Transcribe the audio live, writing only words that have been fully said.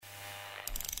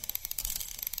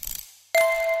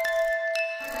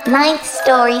Ninth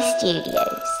Story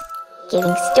Studios,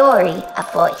 giving story a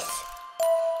voice.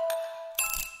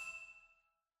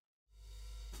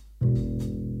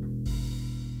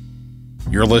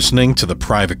 You're listening to The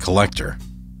Private Collector.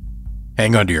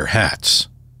 Hang on to your hats.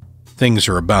 Things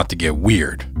are about to get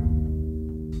weird.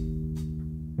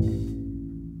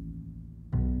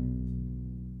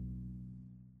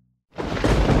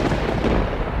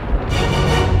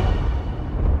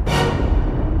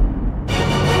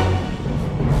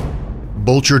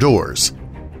 Bolt your doors,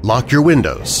 lock your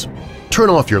windows, turn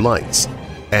off your lights,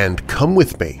 and come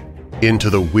with me into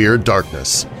the Weird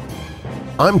Darkness.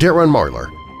 I'm Darren Marlar,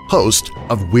 host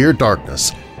of Weird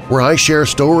Darkness, where I share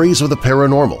stories of the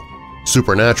paranormal,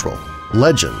 supernatural,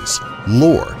 legends,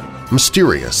 lore,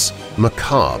 mysterious,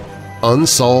 macabre,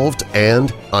 unsolved,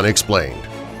 and unexplained.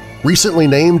 Recently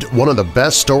named one of the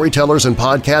best storytellers in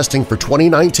podcasting for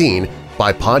 2019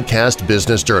 by Podcast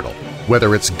Business Journal.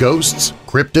 Whether it's ghosts,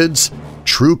 cryptids,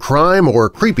 true crime, or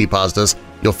creepypastas,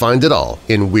 you'll find it all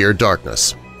in Weird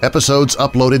Darkness. Episodes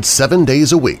uploaded 7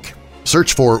 days a week.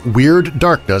 Search for Weird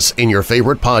Darkness in your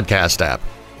favorite podcast app,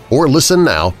 or listen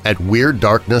now at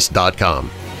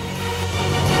WeirdDarkness.com.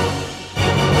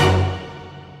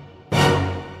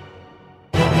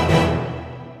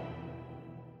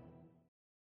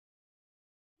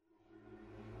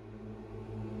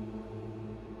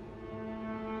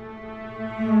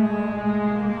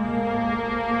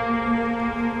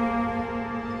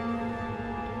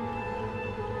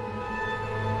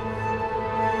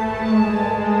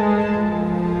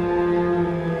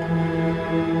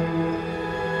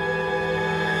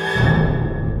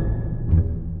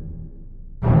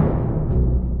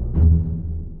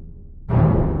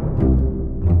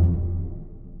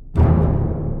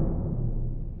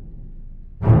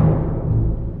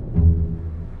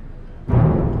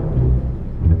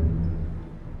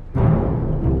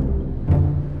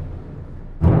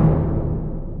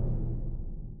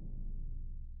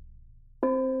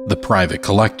 The Private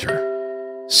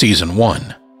Collector, Season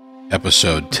 1,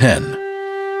 Episode 10,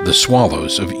 The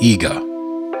Swallows of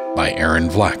Iga, by Aaron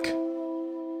Vlek.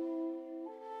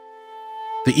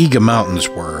 The Iga Mountains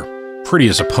were pretty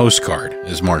as a postcard,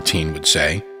 as Martine would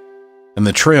say, and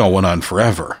the trail went on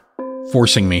forever,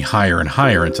 forcing me higher and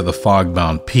higher into the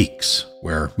fog-bound peaks,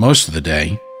 where most of the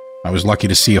day I was lucky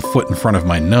to see a foot in front of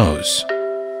my nose.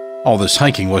 All this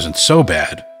hiking wasn't so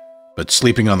bad, but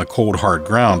sleeping on the cold, hard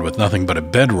ground with nothing but a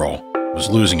bedroll was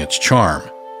losing its charm.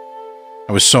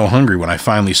 I was so hungry when I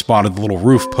finally spotted the little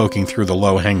roof poking through the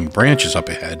low-hanging branches up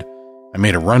ahead, I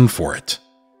made a run for it.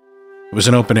 It was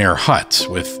an open-air hut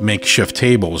with makeshift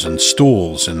tables and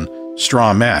stools and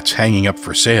straw mats hanging up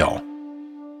for sale.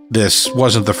 This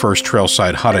wasn't the first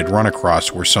trailside hut I'd run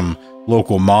across where some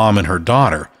local mom and her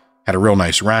daughter had a real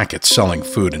nice racket selling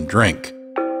food and drink.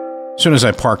 As soon as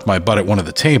I parked my butt at one of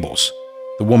the tables,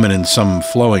 the woman in some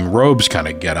flowing robes kind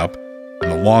of getup,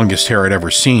 and the longest hair I'd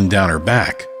ever seen down her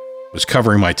back, was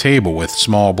covering my table with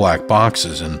small black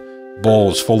boxes and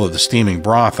bowls full of the steaming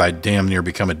broth I'd damn near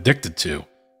become addicted to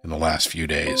in the last few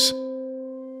days.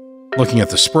 Looking at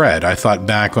the spread, I thought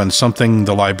back on something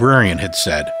the librarian had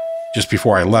said just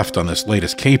before I left on this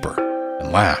latest caper,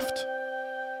 and laughed.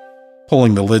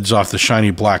 Pulling the lids off the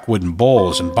shiny black wooden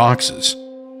bowls and boxes,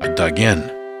 I dug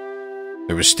in.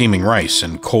 There was steaming rice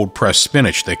and cold-pressed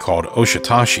spinach they called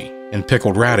oshitashi, and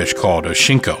pickled radish called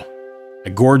oshinko. I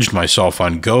gorged myself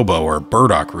on gobo or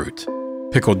burdock root,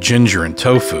 pickled ginger and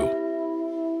tofu.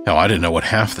 Hell, I didn't know what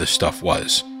half this stuff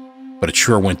was, but it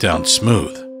sure went down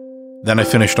smooth. Then I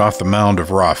finished off the mound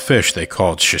of raw fish they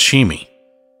called sashimi.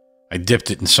 I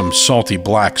dipped it in some salty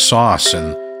black sauce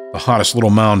and the hottest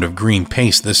little mound of green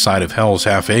paste this side of hell's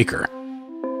half-acre.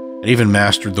 I even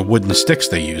mastered the wooden sticks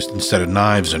they used instead of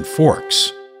knives and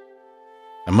forks.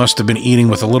 I must have been eating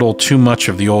with a little too much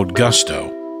of the old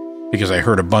gusto, because I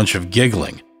heard a bunch of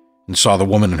giggling and saw the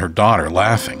woman and her daughter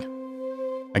laughing.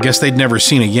 I guess they'd never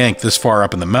seen a Yank this far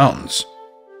up in the mountains,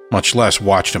 much less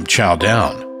watched him chow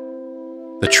down.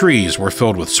 The trees were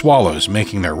filled with swallows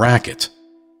making their racket,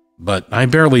 but I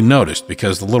barely noticed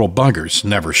because the little buggers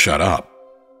never shut up.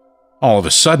 All of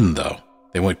a sudden, though,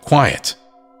 they went quiet,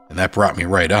 and that brought me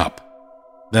right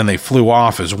up. Then they flew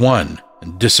off as one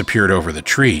and disappeared over the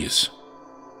trees.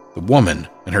 The woman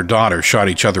and her daughter shot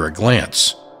each other a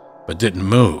glance, but didn't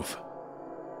move.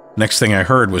 Next thing I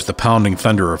heard was the pounding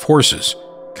thunder of horses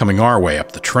coming our way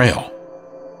up the trail.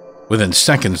 Within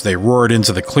seconds, they roared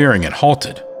into the clearing and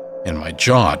halted, and my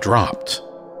jaw dropped.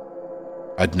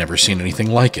 I'd never seen anything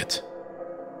like it.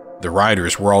 The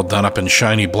riders were all done up in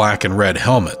shiny black and red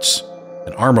helmets,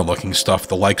 and armor-looking stuff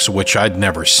the likes of which I'd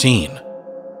never seen.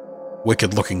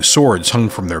 Wicked-looking swords hung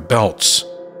from their belts,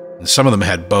 and some of them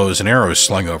had bows and arrows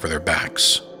slung over their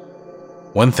backs.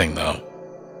 One thing, though,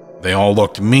 they all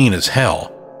looked mean as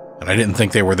hell, and I didn't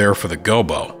think they were there for the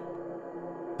gobo.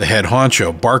 The head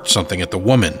honcho barked something at the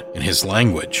woman in his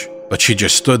language, but she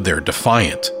just stood there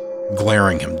defiant,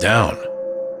 glaring him down.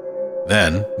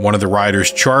 Then, one of the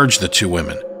riders charged the two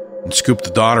women and scooped the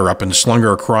daughter up and slung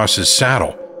her across his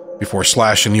saddle before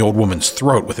slashing the old woman's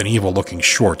throat with an evil-looking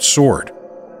short sword.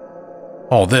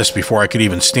 All this before I could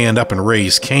even stand up and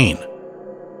raise Cain.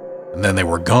 And then they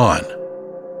were gone,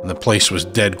 and the place was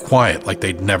dead quiet like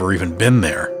they'd never even been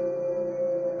there.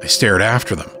 I stared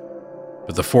after them,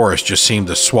 but the forest just seemed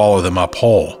to swallow them up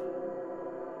whole.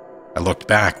 I looked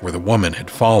back where the woman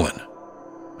had fallen.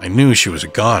 I knew she was a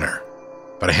goner,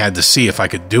 but I had to see if I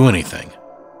could do anything.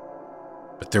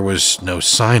 But there was no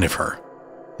sign of her,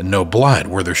 and no blood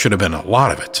where there should have been a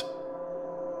lot of it.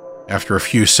 After a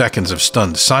few seconds of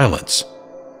stunned silence,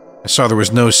 I saw there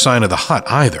was no sign of the hut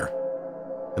either,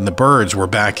 and the birds were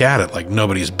back at it like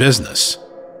nobody's business.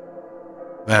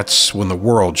 That's when the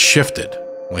world shifted,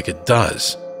 like it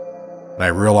does, and I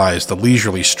realized the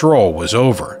leisurely stroll was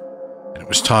over, and it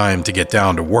was time to get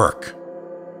down to work.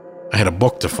 I had a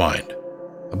book to find,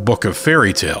 a book of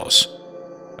fairy tales,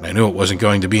 and I knew it wasn't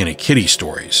going to be any kiddie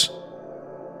stories.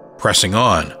 Pressing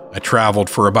on, I traveled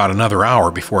for about another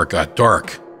hour before it got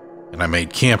dark, and I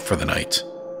made camp for the night.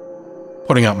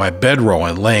 Putting out my bedroll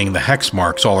and laying the hex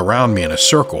marks all around me in a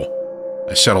circle,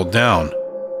 I settled down,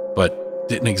 but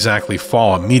didn't exactly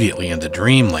fall immediately into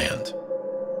dreamland.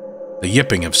 The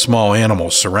yipping of small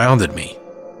animals surrounded me,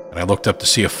 and I looked up to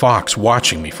see a fox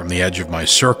watching me from the edge of my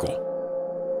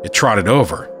circle. It trotted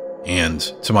over, and,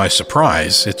 to my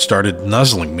surprise, it started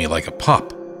nuzzling me like a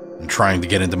pup and trying to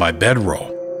get into my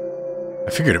bedroll. I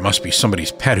figured it must be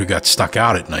somebody's pet who got stuck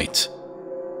out at night.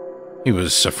 He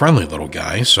was a friendly little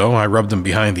guy, so I rubbed him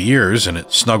behind the ears and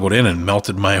it snuggled in and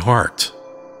melted my heart.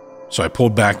 So I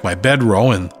pulled back my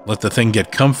bedroll and let the thing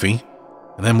get comfy,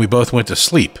 and then we both went to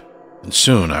sleep, and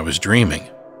soon I was dreaming.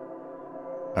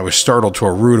 I was startled to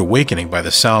a rude awakening by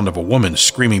the sound of a woman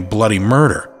screaming bloody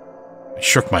murder. I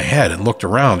shook my head and looked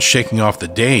around, shaking off the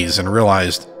daze, and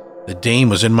realized the dame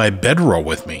was in my bedroll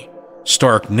with me,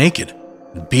 stark naked,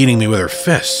 and beating me with her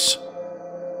fists.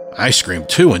 I screamed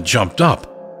too and jumped up,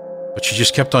 but she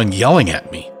just kept on yelling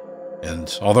at me,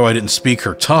 and although I didn't speak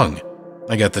her tongue,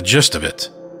 I got the gist of it.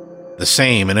 The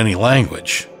same in any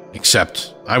language,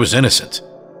 except I was innocent.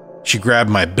 She grabbed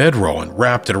my bedroll and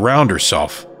wrapped it around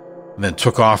herself, and then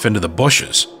took off into the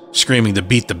bushes, screaming to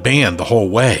beat the band the whole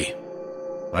way.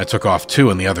 I took off too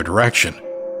in the other direction,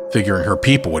 figuring her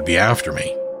people would be after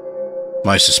me.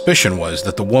 My suspicion was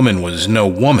that the woman was no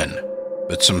woman,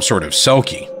 but some sort of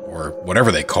selkie, or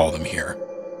whatever they call them here,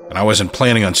 and I wasn't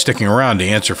planning on sticking around to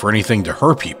answer for anything to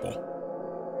her people.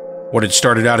 What had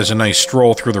started out as a nice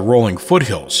stroll through the rolling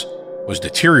foothills was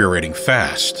deteriorating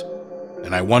fast,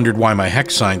 and I wondered why my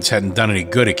hex signs hadn't done any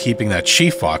good at keeping that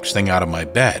she-fox thing out of my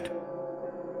bed.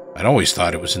 I'd always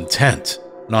thought it was intent,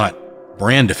 not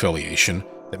brand affiliation,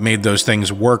 that made those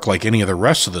things work like any of the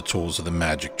rest of the tools of the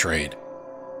magic trade.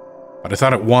 But I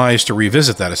thought it wise to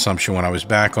revisit that assumption when I was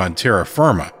back on terra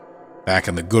firma, back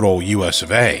in the good old US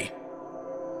of A.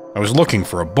 I was looking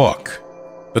for a book,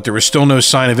 but there was still no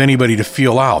sign of anybody to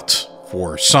feel out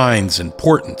for signs and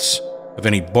portents of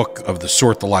any book of the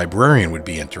sort the librarian would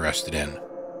be interested in.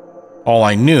 All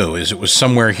I knew is it was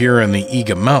somewhere here in the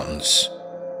Iga Mountains,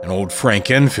 and old Frank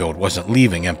Enfield wasn't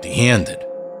leaving empty-handed.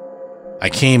 I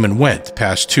came and went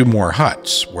past two more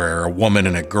huts where a woman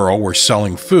and a girl were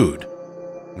selling food,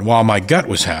 and while my gut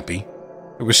was happy,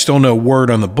 there was still no word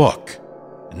on the book,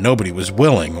 and nobody was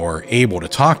willing or able to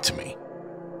talk to me.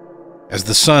 As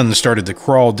the sun started to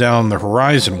crawl down the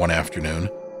horizon one afternoon,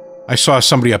 I saw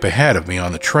somebody up ahead of me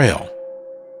on the trail.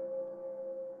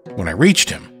 When I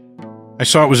reached him, I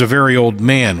saw it was a very old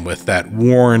man with that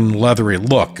worn, leathery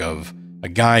look of a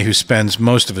guy who spends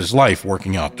most of his life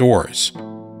working outdoors.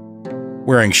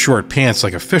 Wearing short pants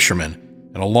like a fisherman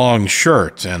and a long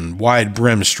shirt and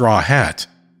wide-brimmed straw hat,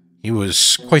 he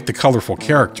was quite the colorful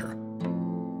character.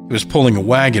 He was pulling a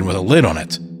wagon with a lid on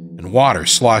it, and water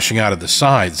sloshing out of the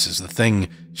sides as the thing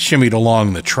shimmied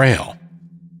along the trail.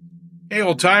 "Hey,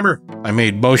 old-timer," I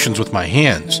made motions with my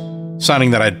hands,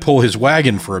 signing that I'd pull his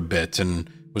wagon for a bit, and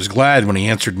was glad when he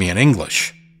answered me in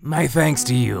English. "My thanks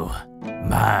to you.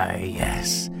 My,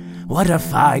 yes. What a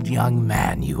fine young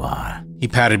man you are." He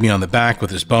patted me on the back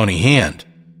with his bony hand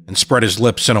and spread his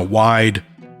lips in a wide,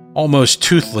 almost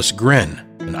toothless grin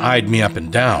and eyed me up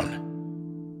and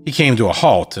down. He came to a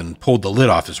halt and pulled the lid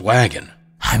off his wagon.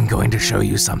 "I'm going to show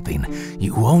you something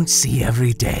you won't see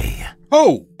every day."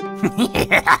 "Oh!"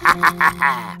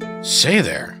 Say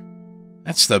there.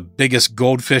 That's the biggest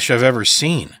goldfish I've ever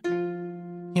seen.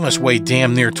 He must weigh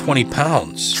damn near 20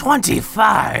 pounds.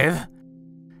 25?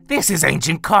 This is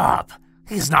ancient carp.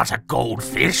 He's not a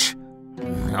goldfish.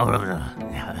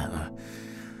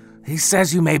 He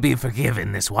says you may be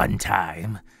forgiven this one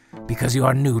time because you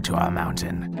are new to our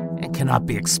mountain and cannot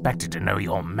be expected to know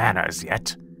your manners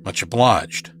yet. Much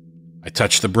obliged. I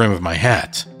touched the brim of my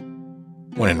hat.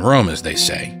 When in Rome, as they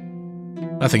say.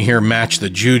 Nothing here matched the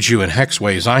juju and hex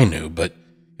ways I knew, but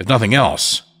if nothing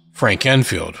else, Frank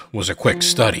Enfield was a quick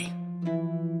study.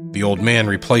 The old man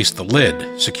replaced the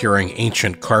lid, securing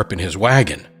ancient carp in his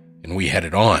wagon, and we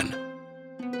headed on.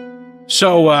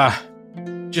 So,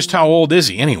 just how old is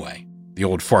he anyway? The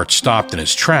old fart stopped in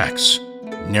his tracks,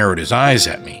 narrowed his eyes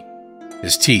at me,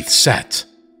 his teeth set.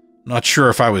 Not sure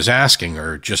if I was asking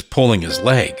or just pulling his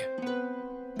leg.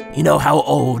 You know how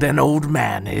old an old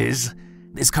man is?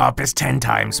 This carp is 10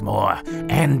 times more,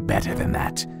 and better than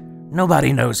that.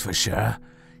 Nobody knows for sure,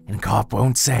 and carp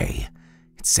won't say.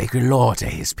 It's sacred lore to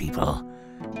his people.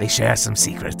 They share some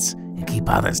secrets and keep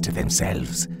others to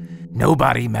themselves.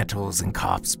 Nobody meddles in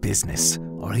carp's business,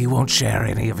 or he won't share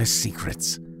any of his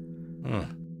secrets.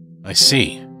 I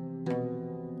see.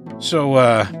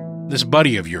 So, this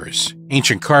buddy of yours,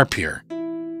 ancient carp here,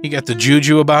 he got the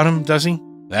juju about him, does he?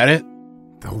 That it?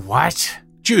 The what?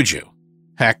 Juju.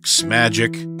 Hex,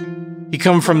 magic. He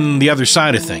come from the other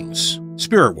side of things.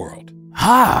 Spirit world.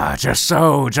 Just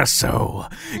so.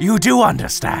 You do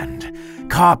understand.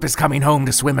 Carp is coming home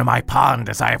to swim in my pond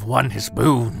as I have won his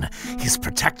boon, his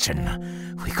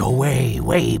protection. We go way,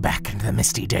 way back into the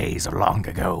misty days of long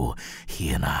ago, he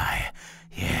and I.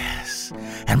 Yes,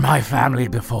 and my family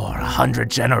before, 100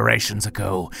 generations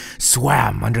ago,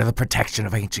 swam under the protection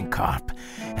of ancient carp,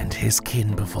 and his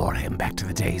kin before him back to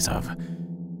the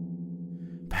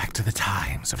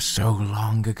times of so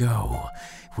long ago,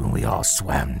 when we all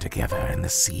swam together in the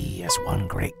sea as one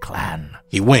great clan.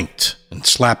 He winked and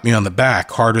slapped me on the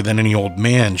back harder than any old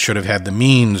man should have had the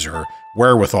means or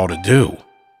wherewithal to do.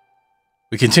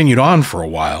 We continued on for a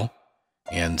while,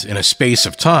 and in a space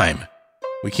of time,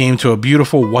 we came to a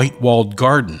beautiful white-walled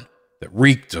garden that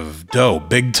reeked of dough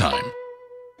big time,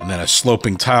 and then a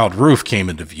sloping tiled roof came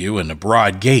into view and a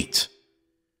broad gate.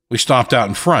 We stopped out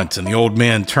in front, and the old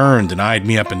man turned and eyed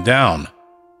me up and down.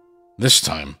 This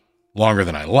time, longer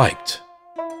than I liked.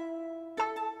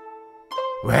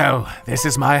 Well, this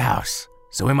is my house,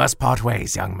 so we must part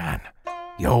ways, young man.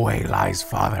 Your way lies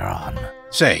farther on.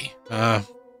 Say,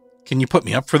 can you put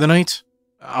me up for the night?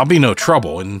 I'll be no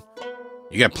trouble, and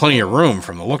you got plenty of room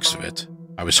from the looks of it.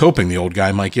 I was hoping the old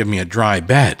guy might give me a dry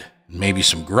bed, and maybe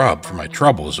some grub for my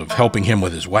troubles of helping him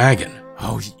with his wagon.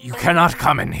 Oh, you cannot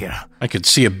come in here. I could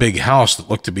see a big house that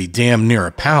looked to be damn near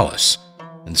a palace,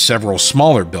 and several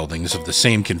smaller buildings of the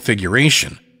same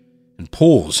configuration, and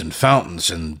pools and fountains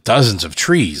and dozens of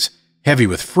trees, heavy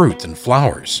with fruit and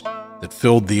flowers, that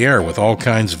filled the air with all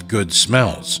kinds of good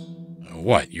smells.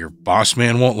 What, your boss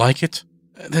man won't like it?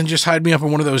 Then just hide me up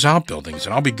in one of those outbuildings,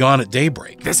 and I'll be gone at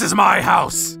daybreak. This is my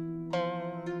house.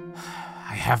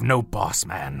 I have no boss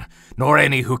man, nor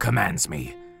any who commands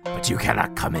me, but you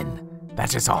cannot come in.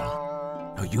 That is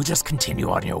all. No, you just continue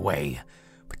on your way,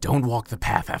 but don't walk the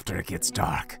path after it gets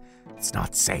dark. It's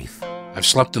not safe. I've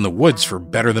slept in the woods for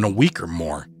better than a week or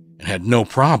more, and had no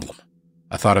problem.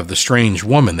 I thought of the strange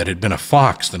woman that had been a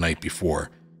fox the night before,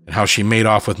 and how she made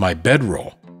off with my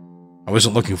bedroll. I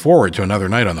wasn't looking forward to another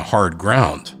night on the hard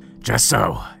ground. Just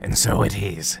so, and so it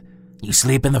is. You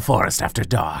sleep in the forest after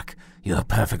dark. You are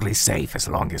perfectly safe as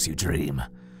long as you dream.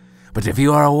 But if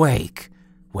you are awake,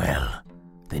 well,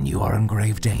 then you are in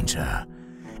grave danger.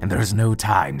 And there is no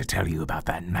time to tell you about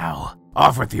that now.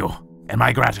 Off with you, and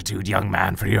my gratitude, young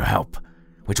man, for your help,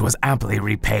 which was amply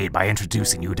repaid by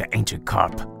introducing you to ancient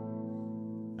carp.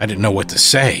 I didn't know what to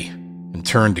say, and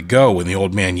turned to go when the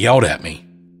old man yelled at me.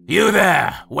 You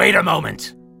there! Wait a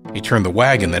moment! He turned the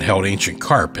wagon that held ancient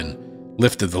carp and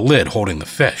lifted the lid holding the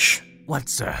fish. What,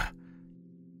 sir?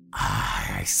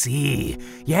 I see.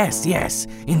 Yes,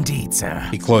 indeed, sir.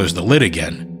 He closed the lid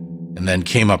again, and then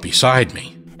came up beside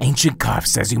me. Ancient carp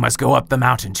says you must go up the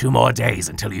mountain 2 more days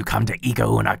until you come to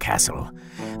Iga Castle.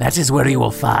 That is where you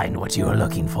will find what you are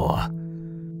looking for.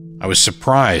 I was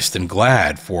surprised and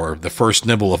glad for the first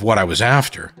nibble of what I was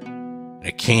after, and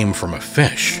it came from a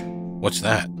fish. What's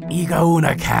that?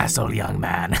 Iga Castle, young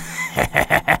man.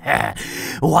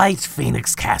 White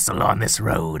Phoenix Castle on this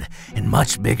road, and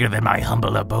much bigger than my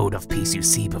humble abode of peace you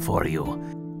see before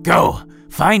you. Go,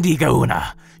 find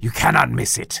Iga. You cannot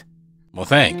miss it. Well,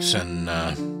 thanks, and,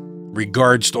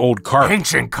 regards to old carp.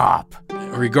 Ancient carp.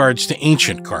 Regards to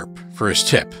ancient carp for his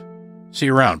tip. See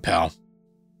you around, pal.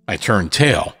 I turned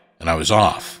tail, and I was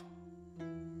off.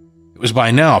 It was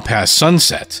by now past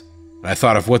sunset, and I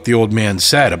thought of what the old man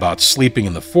said about sleeping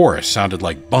in the forest sounded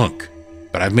like bunk.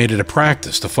 But I've made it a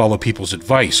practice to follow people's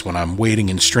advice when I'm wading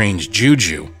in strange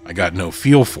juju I got no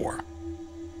feel for.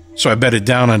 So I bedded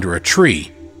down under a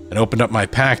tree and opened up my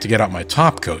pack to get out my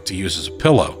topcoat to use as a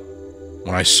pillow,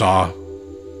 when I saw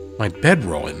my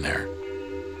bedroll in there.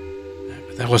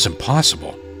 But that wasn't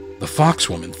possible. The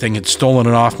foxwoman thing had stolen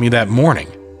it off me that morning,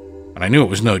 and I knew it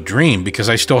was no dream because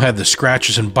I still had the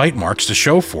scratches and bite marks to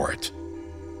show for it.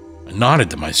 I nodded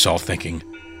to myself thinking,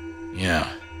 yeah,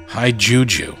 high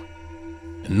juju.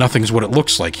 And nothing's what it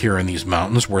looks like here in these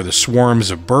mountains where the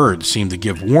swarms of birds seem to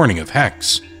give warning of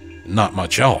hex, and not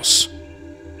much else.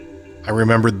 I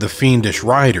remembered the fiendish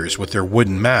riders with their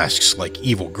wooden masks like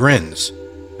evil grins,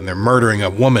 and their murdering a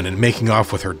woman and making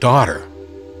off with her daughter,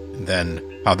 and then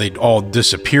how they'd all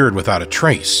disappeared without a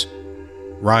trace.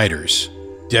 Riders,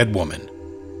 dead woman,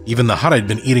 even the hut I'd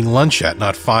been eating lunch at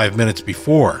not 5 minutes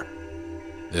before.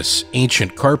 This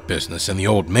ancient carp business and the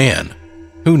old man,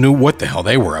 who knew what the hell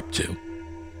they were up to?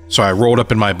 So I rolled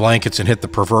up in my blankets and hit the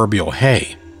proverbial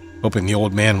hay, hoping the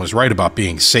old man was right about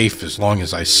being safe as long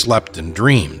as I slept and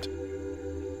dreamed.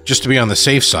 Just to be on the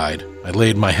safe side, I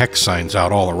laid my hex signs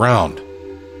out all around,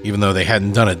 even though they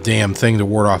hadn't done a damn thing to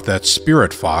ward off that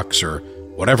spirit fox or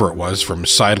whatever it was from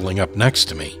sidling up next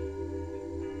to me.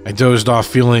 I dozed off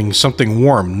feeling something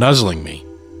warm nuzzling me,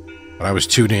 but I was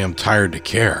too damn tired to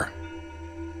care.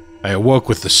 I awoke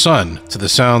with the sun to the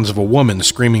sounds of a woman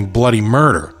screaming bloody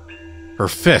murder, her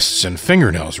fists and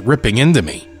fingernails ripping into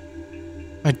me.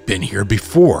 I'd been here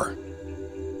before,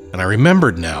 and I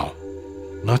remembered now,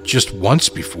 not just once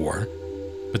before,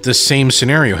 but this same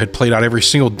scenario had played out every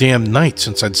single damn night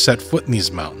since I'd set foot in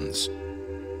these mountains.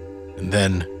 And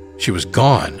then she was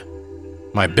gone,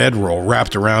 my bedroll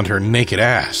wrapped around her naked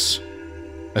ass.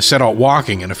 I set out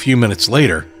walking, and a few minutes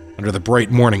later, under the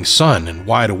bright morning sun and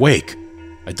wide awake,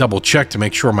 I double-checked to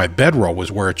make sure my bedroll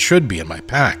was where it should be in my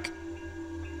pack.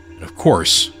 And of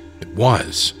course, it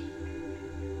was.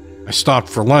 I stopped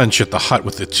for lunch at the hut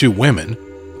with the two women,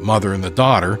 the mother and the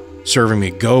daughter, serving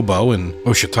me gobo and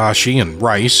oshitashi and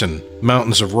rice and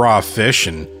mountains of raw fish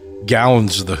and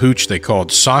gallons of the hooch they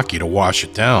called sake to wash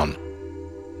it down.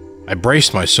 I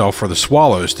braced myself for the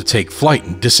swallows to take flight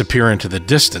and disappear into the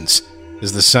distance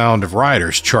as the sound of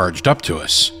riders charged up to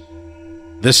us.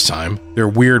 This time, their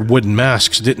weird wooden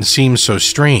masks didn't seem so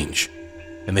strange,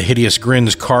 and the hideous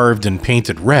grins carved and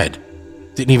painted red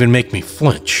didn't even make me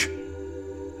flinch.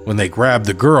 When they grabbed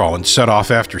the girl and set off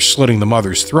after slitting the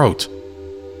mother's throat,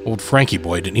 old Frankie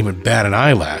boy didn't even bat an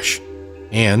eyelash,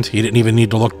 and he didn't even need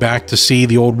to look back to see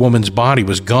the old woman's body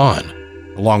was gone,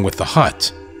 along with the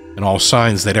hut and all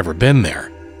signs they'd ever been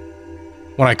there.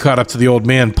 When I caught up to the old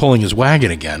man pulling his wagon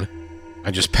again,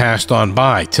 I just passed on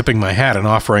by, tipping my hat and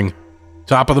offering,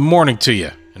 "Top of the morning to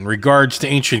you, in regards to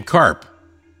ancient carp."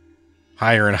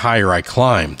 Higher and higher I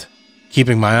climbed,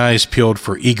 keeping my eyes peeled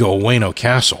for Iga Ueno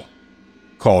Castle,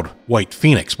 called White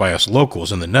Phoenix by us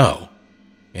locals in the know.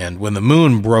 And when the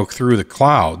moon broke through the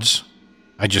clouds,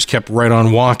 I just kept right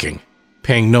on walking,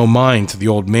 paying no mind to the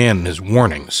old man and his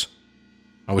warnings.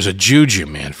 I was a juju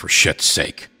man, for shit's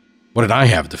sake. What did I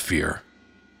have to fear?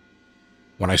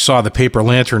 When I saw the paper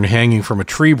lantern hanging from a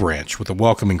tree branch with a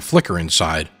welcoming flicker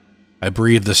inside, I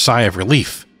breathed a sigh of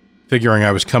relief, figuring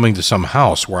I was coming to some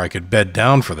house where I could bed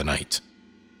down for the night.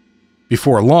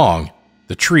 Before long,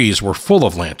 the trees were full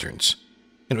of lanterns,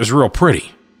 and it was real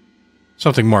pretty.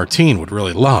 Something Martine would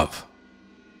really love.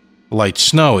 The light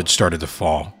snow had started to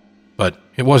fall, but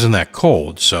it wasn't that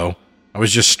cold, so I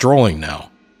was just strolling now,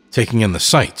 taking in the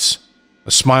sights,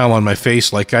 a smile on my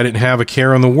face like I didn't have a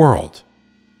care in the world.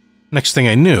 Next thing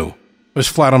I knew, I was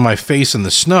flat on my face in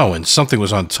the snow and something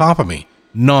was on top of me,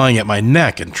 gnawing at my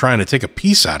neck and trying to take a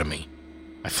piece out of me.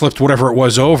 I flipped whatever it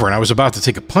was over and I was about to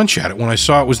take a punch at it when I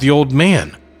saw it was the old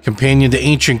man, companion to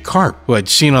ancient carp, who I'd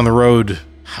seen on the road.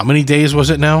 How many days was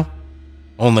it now?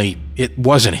 Only it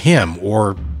wasn't him,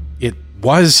 or it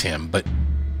was him, but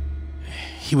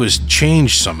he was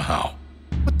changed somehow.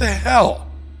 What the hell?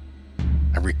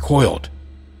 I recoiled.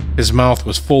 His mouth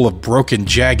was full of broken,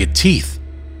 jagged teeth,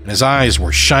 and his eyes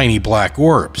were shiny black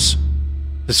orbs.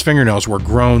 His fingernails were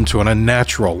grown to an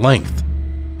unnatural length,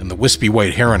 and the wispy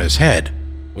white hair on his head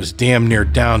was damn near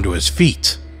down to his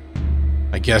feet.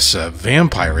 I guess a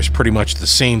vampire is pretty much the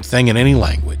same thing in any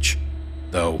language,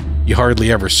 though you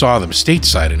hardly ever saw them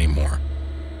stateside anymore.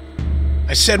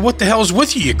 I said, "What the hell's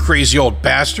with you, you crazy old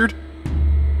bastard?"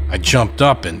 I jumped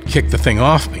up and kicked the thing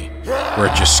off me, where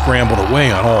it just scrambled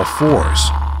away on all fours,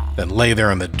 then lay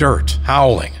there in the dirt,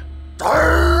 howling.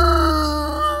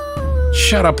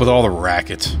 Shut up with all the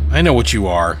racket. I know what you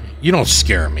are. You don't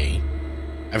scare me.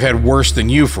 I've had worse than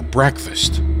you for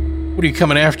breakfast. What are you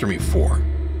coming after me for?"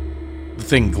 The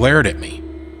thing glared at me,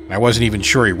 and I wasn't even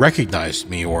sure he recognized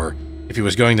me or if he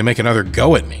was going to make another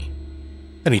go at me.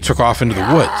 Then he took off into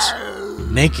the woods,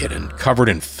 naked and covered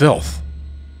in filth.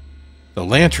 The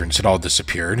lanterns had all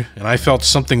disappeared, and I felt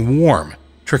something warm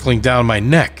trickling down my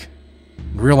neck,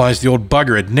 and realized the old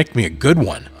bugger had nicked me a good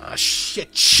one.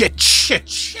 Shit.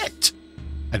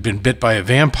 I'd been bit by a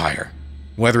vampire.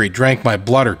 Whether he drank my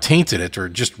blood or tainted it or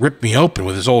just ripped me open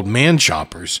with his old man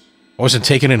chompers, I wasn't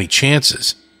taking any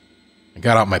chances. I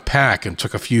got out my pack and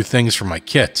took a few things from my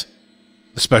kit.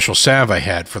 The special salve I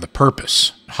had for the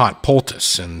purpose, hot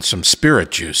poultice, and some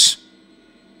spirit juice.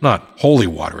 Not holy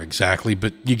water exactly,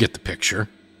 but you get the picture.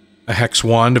 A hex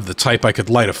wand of the type I could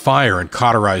light a fire and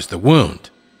cauterize the wound.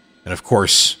 And of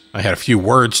course, I had a few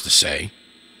words to say,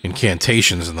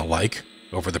 incantations and the like,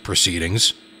 over the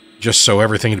proceedings, just so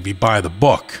everything would be by the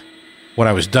book. When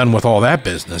I was done with all that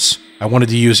business, I wanted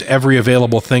to use every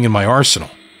available thing in my arsenal.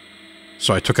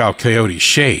 So I took out Coyote's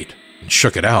shade and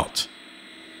shook it out.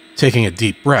 Taking a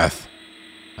deep breath,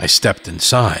 I stepped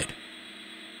inside.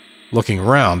 Looking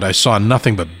around, I saw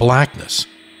nothing but blackness,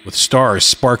 with stars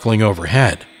sparkling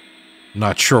overhead.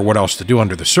 Not sure what else to do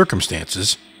under the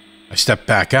circumstances, I stepped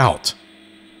back out,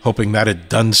 hoping that had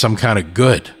done some kind of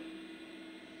good.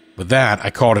 With that,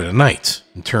 I called it a night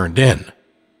and turned in.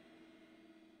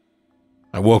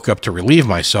 I woke up to relieve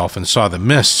myself and saw the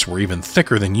mists were even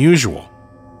thicker than usual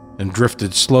and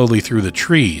drifted slowly through the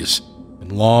trees in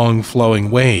long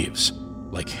flowing waves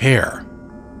like hair.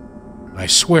 I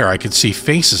swear I could see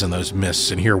faces in those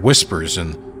mists and hear whispers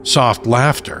and soft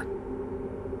laughter.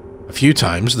 A few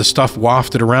times the stuff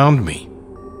wafted around me,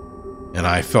 and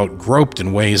I felt groped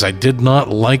in ways I did not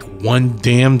like one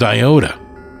damned iota.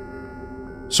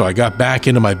 So I got back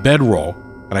into my bedroll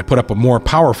and I put up a more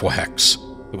powerful hex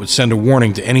that would send a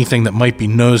warning to anything that might be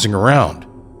nosing around,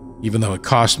 even though it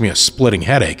cost me a splitting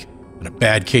headache and a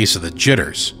bad case of the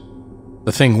jitters.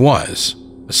 The thing was,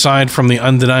 aside from the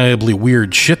undeniably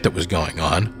weird shit that was going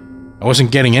on, I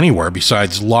wasn't getting anywhere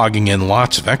besides logging in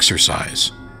lots of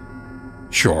exercise.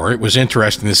 Sure, it was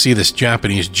interesting to see this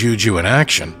Japanese juju in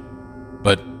action,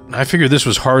 but I figured this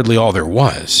was hardly all there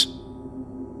was.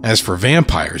 As for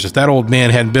vampires, if that old man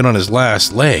hadn't been on his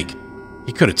last leg,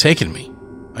 he could have taken me.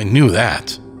 I knew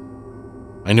that.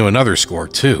 I knew another score,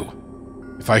 too.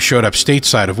 If I showed up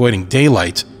stateside avoiding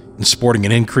daylight and sporting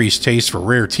an increased taste for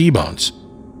rare T-bones,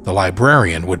 the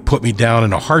librarian would put me down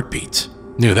in a heartbeat.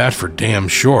 Knew that for damn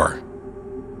sure.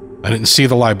 I didn't see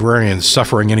the librarian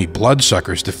suffering any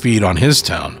bloodsuckers to feed on his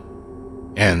town.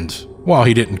 And while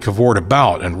he didn't cavort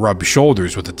about and rub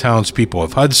shoulders with the townspeople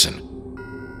of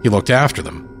Hudson, he looked after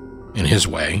them, in his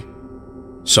way.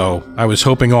 So I was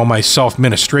hoping all my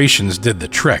self-ministrations did the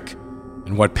trick,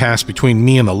 and what passed between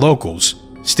me and the locals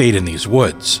stayed in these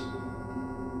woods.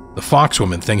 The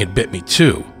foxwoman thing had bit me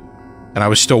too, and I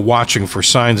was still watching for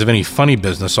signs of any funny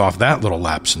business off that little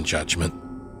lapse in judgment.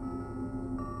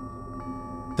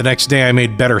 The next day I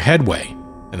made better headway,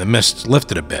 and the mists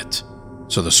lifted a bit,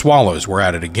 so the swallows were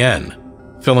at it again,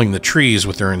 filling the trees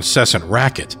with their incessant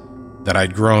racket that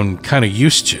I'd grown kind of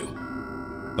used to.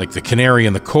 Like the canary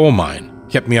in the coal mine,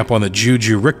 kept me up on the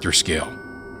Juju Richter scale.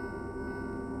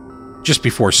 Just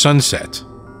before sunset,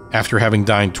 after having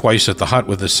dined twice at the hut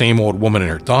with the same old woman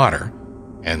and her daughter,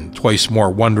 and twice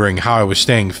more wondering how I was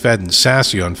staying fed and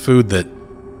sassy on food that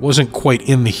wasn't quite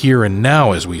in the here and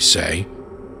now, as we say,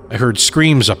 I heard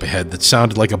screams up ahead that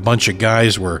sounded like a bunch of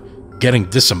guys were getting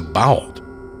disemboweled.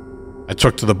 I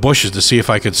took to the bushes to see if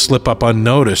I could slip up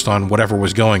unnoticed on whatever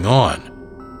was going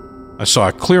on. I saw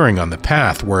a clearing on the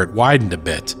path where it widened a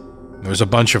bit. There was a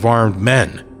bunch of armed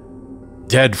men,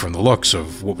 dead from the looks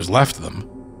of what was left of them.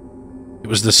 It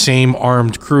was the same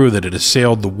armed crew that had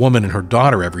assailed the woman and her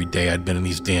daughter every day I'd been in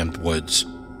these damned woods.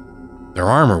 Their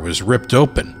armor was ripped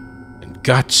open, and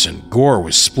guts and gore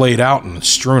was splayed out and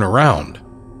strewn around.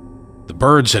 The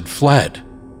birds had fled,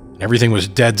 and everything was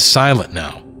dead silent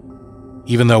now,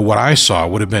 even though what I saw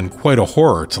would have been quite a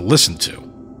horror to listen to.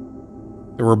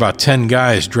 There were about 10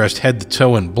 guys dressed head to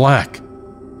toe in black,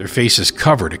 their faces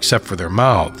covered except for their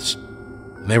mouths,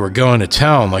 and they were going to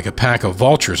town like a pack of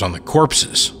vultures on the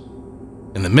corpses.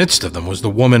 In the midst of them was the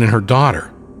woman and her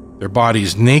daughter, their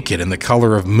bodies naked in the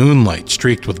color of moonlight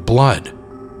streaked with blood,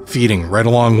 feeding right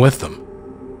along with them.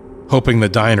 Hoping the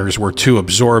diners were too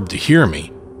absorbed to hear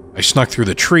me, I snuck through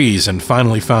the trees and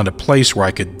finally found a place where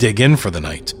I could dig in for the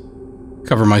night,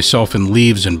 cover myself in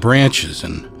leaves and branches,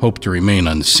 and hope to remain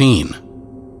unseen.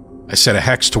 I set a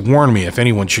hex to warn me if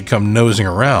anyone should come nosing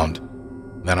around.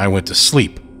 Then I went to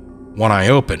sleep, one eye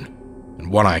open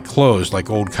and one eye closed like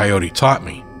old Coyote taught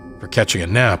me, for catching a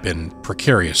nap in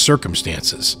precarious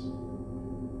circumstances.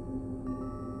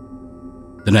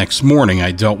 The next morning,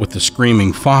 I dealt with the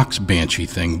screaming fox banshee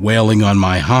thing wailing on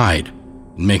my hide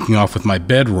and making off with my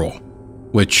bedroll,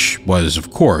 which was,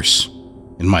 of course,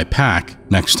 in my pack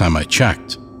next time I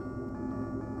checked.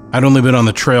 I'd only been on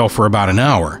the trail for about an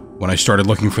hour when I started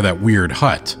looking for that weird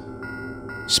hut.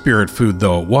 Spirit food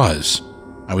though it was,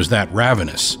 I was that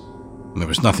ravenous, and there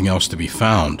was nothing else to be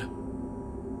found.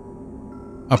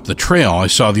 Up the trail, I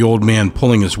saw the old man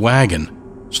pulling his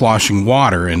wagon, sloshing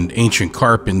water and ancient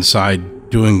carp inside,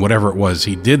 doing whatever it was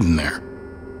he did in there.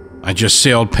 I just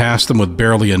sailed past them with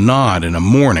barely a nod and a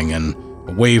morning and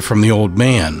a wave from the old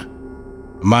man.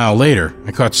 A mile later,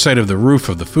 I caught sight of the roof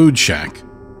of the food shack.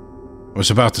 I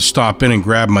was about to stop in and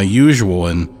grab my usual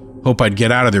and hope I'd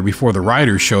get out of there before the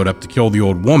riders showed up to kill the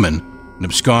old woman and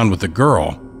abscond with the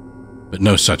girl, but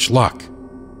no such luck.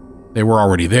 They were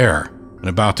already there and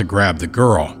about to grab the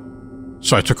girl,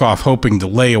 so I took off hoping to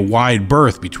lay a wide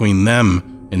berth between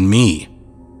them and me.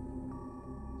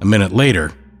 A minute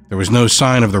later, there was no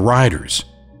sign of the riders,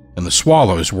 and the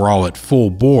swallows were all at full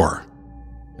bore,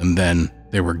 and then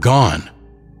they were gone.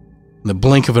 In the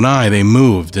blink of an eye, they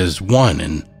moved as one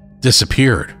and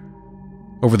disappeared.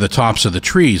 Over the tops of the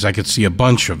trees, I could see a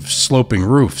bunch of sloping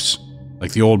roofs,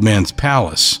 like the old man's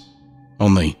palace,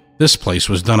 only this place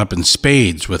was done up in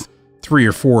spades with 3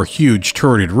 or 4 huge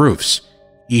turreted roofs,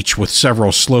 each with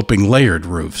several sloping layered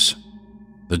roofs.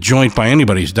 The joint by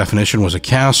anybody's definition was a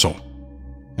castle,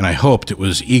 and I hoped it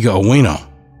was Iga,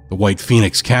 the White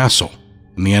Phoenix Castle,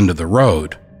 in the end of the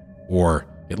road, or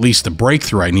at least the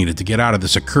breakthrough I needed to get out of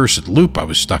this accursed loop I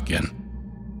was stuck in.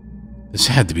 This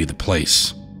had to be the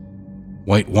place.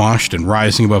 Whitewashed and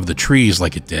rising above the trees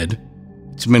like it did,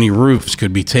 its many roofs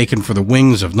could be taken for the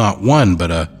wings of not one but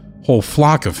a whole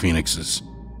flock of phoenixes.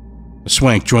 A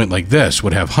swank joint like this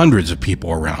would have hundreds of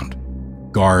people around.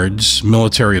 Guards,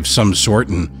 military of some sort,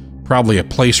 and probably a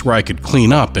place where I could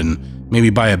clean up and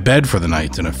maybe buy a bed for the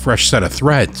night and a fresh set of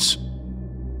threads.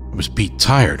 I was beat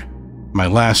tired. My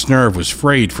last nerve was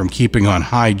frayed from keeping on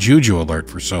high juju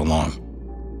alert for so long.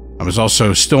 I was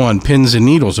also still on pins and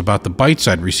needles about the bites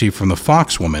I'd received from the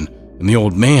fox woman and the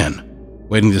old man,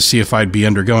 waiting to see if I'd be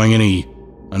undergoing any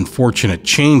unfortunate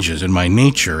changes in my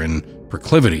nature and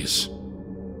proclivities.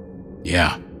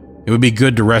 Yeah, it would be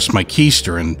good to rest my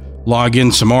keister and log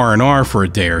in some R&R for a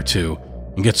day or two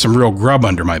and get some real grub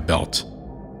under my belt.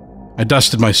 I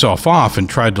dusted myself off and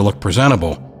tried to look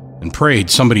presentable and prayed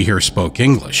somebody here spoke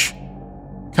English.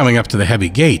 Coming up to the heavy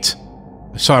gate,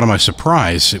 I saw to my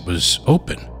surprise it was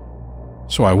open.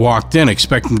 So I walked in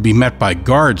expecting to be met by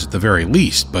guards at the very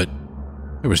least, but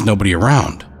there was nobody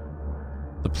around.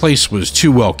 The place was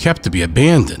too well kept to be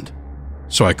abandoned,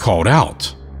 so I called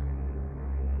out.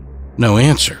 No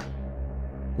answer.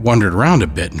 I wandered around a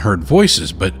bit and heard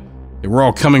voices, but they were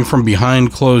all coming from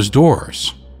behind closed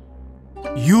doors.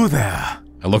 You there?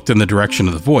 I looked in the direction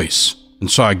of the voice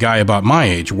and saw a guy about my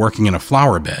age working in a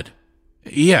flower bed.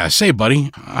 Yeah, say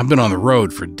buddy, I've been on the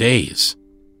road for days.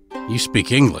 You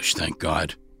speak English, thank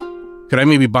God. Could I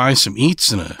maybe buy some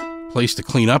eats and a place to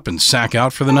clean up and sack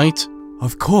out for the night?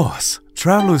 Of course.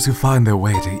 Travelers who find their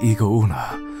way to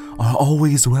Iga are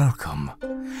always welcome.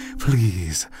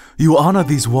 Please, you honor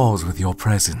these walls with your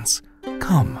presence.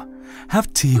 Come,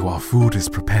 have tea while food is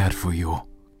prepared for you.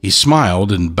 He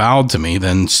smiled and bowed to me,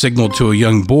 then signaled to a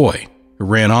young boy who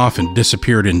ran off and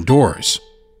disappeared indoors.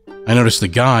 I noticed the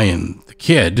guy and the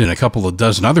kid and a couple of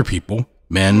dozen other people,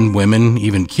 men, women,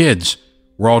 even kids,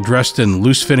 were all dressed in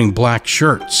loose-fitting black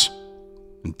shirts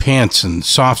and pants and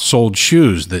soft-soled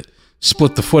shoes that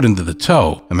split the foot into the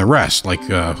toe and the rest like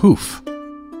a hoof.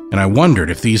 And I wondered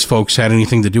if these folks had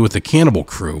anything to do with the cannibal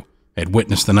crew I had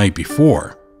witnessed the night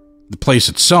before. The place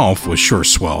itself was sure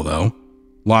swell, though.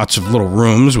 Lots of little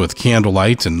rooms with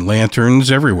candlelight and lanterns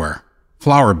everywhere.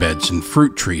 Flower beds and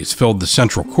fruit trees filled the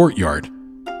central courtyard,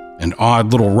 and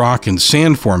odd little rock and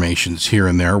sand formations here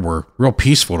and there were real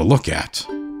peaceful to look at.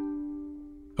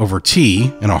 Over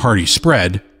tea and a hearty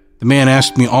spread, the man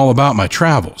asked me all about my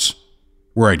travels,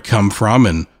 where I'd come from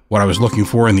and what I was looking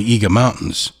for in the Iga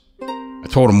Mountains. I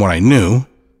told him what I knew,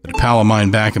 that a pal of mine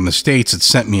back in the States had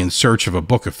sent me in search of a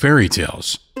book of fairy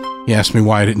tales. He asked me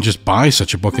why I didn't just buy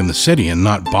such a book in the city and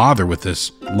not bother with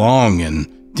this long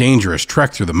and dangerous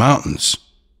trek through the mountains.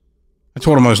 I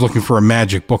told him I was looking for a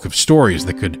magic book of stories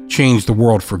that could change the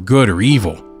world for good or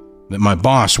evil, that my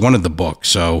boss wanted the book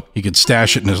so he could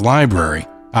stash it in his library,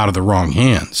 out of the wrong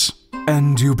hands.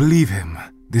 And you believe him,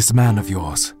 this man of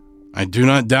yours? I do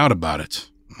not doubt about it.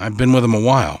 I've been with him a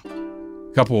while.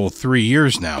 3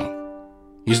 years now.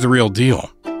 He's the real deal.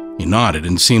 He nodded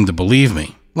and seemed to believe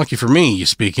me. Lucky for me, you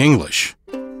speak English.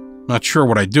 Not sure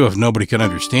what I'd do if nobody could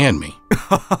understand me.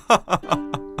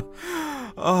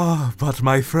 But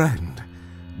my friend,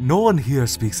 no one here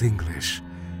speaks English,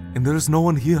 and there is no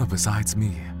one here besides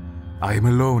me. I am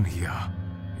alone here,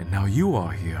 and now you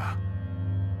are here.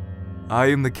 I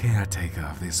am the caretaker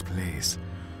of this place.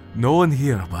 No one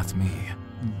here but me.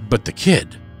 But the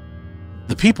kid,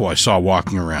 the people I saw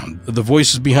walking around, the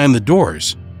voices behind the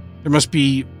doors, there must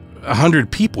be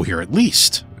 100 people here at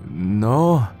least.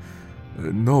 No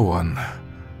one.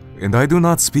 And I do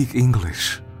not speak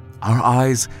English. Our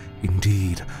eyes,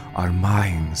 indeed, our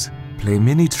minds, play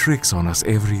many tricks on us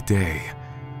every day.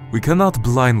 We cannot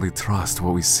blindly trust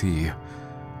what we see,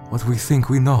 what we think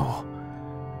we know.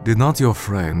 Did not your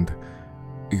friend,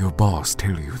 your boss,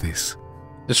 tell you this?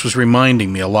 This was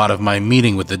reminding me a lot of my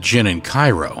meeting with the djinn in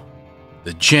Cairo.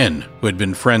 The djinn who had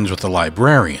been friends with the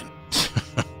librarian.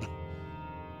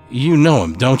 You know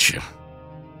him, don't you?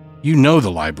 You know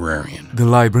the librarian. The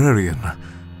librarian?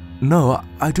 No,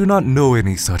 I do not know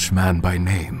any such man by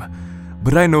name.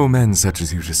 But I know men such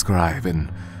as you describe,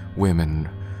 and women,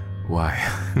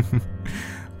 why,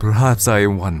 perhaps I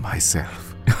am one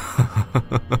myself.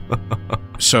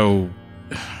 So,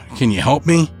 can you help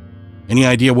me? Any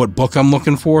idea what book I'm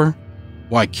looking for?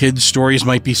 Why kids' stories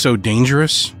might be so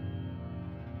dangerous?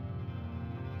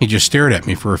 He just stared at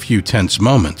me for a few tense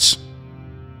moments,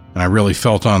 and I really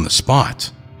felt on the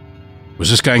spot. Was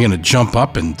this guy going to jump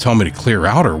up and tell me to clear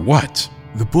out, or what?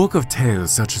 The book of tales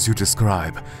such as you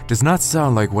describe does not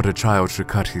sound like what a child should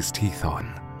cut his teeth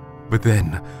on. But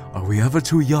then, are we ever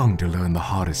too young to learn the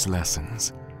hardest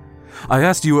lessons? I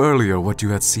asked you earlier what you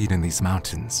had seen in these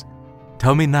mountains.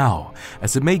 Tell me now,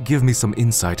 as it may give me some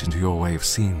insight into your way of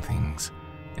seeing things.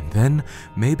 And then,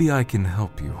 maybe I can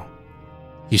help you.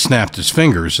 He snapped his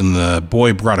fingers, and the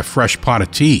boy brought a fresh pot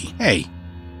of tea. Hey,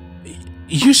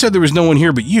 you said there was no one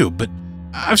here but you, but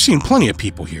I've seen plenty of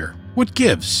people here. What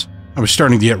gives? I was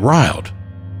starting to get riled.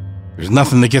 There's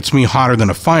nothing that gets me hotter than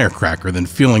a firecracker than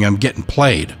feeling I'm getting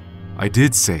played. I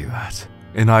did say that,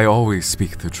 and I always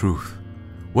speak the truth.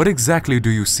 What exactly do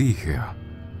you see here?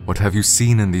 What have you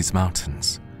seen in these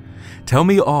mountains? Tell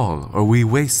me all, or we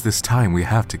waste this time we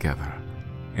have together.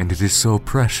 And it is so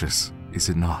precious, is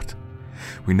it not?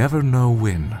 We never know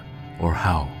when or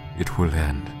how it will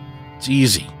end. It's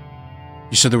easy.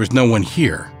 You said there was no one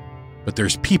here, but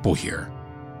there's people here.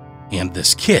 And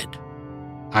this kid.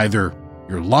 Either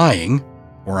you're lying,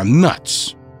 or I'm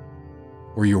nuts.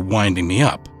 Or you're winding me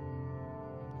up.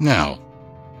 Now,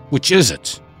 which is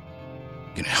it?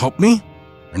 You gonna help me,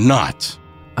 or not?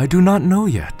 I do not know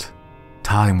yet.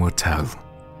 Time will tell.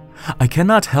 I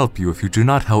cannot help you if you do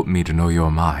not help me to know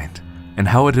your mind, and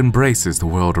how it embraces the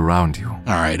world around you.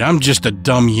 Alright, I'm just a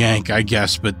dumb yank, I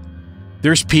guess, but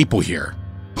there's people here.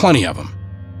 Plenty of them.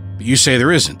 But you say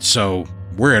there isn't, so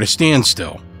we're at a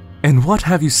standstill. And what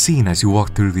have you seen as you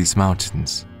walk through these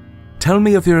mountains? Tell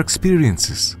me of your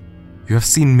experiences. You have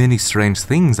seen many strange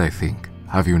things, I think,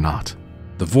 have you not?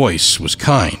 The voice was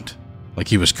kind, like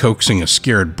he was coaxing a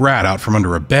scared brat out from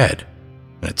under a bed,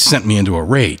 and it sent me into a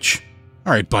rage.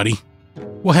 Alright, buddy,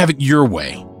 we'll have it your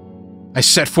way. I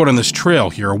set foot on this trail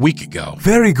here a week ago.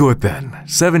 Very good then.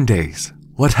 7 days.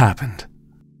 What happened?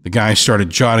 The guy started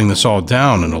jotting this all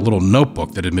down in a little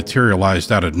notebook that had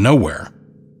materialized out of nowhere.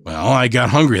 Well, I got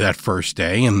hungry that first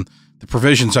day, and the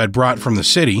provisions I'd brought from the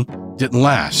city didn't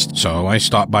last, so I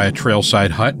stopped by a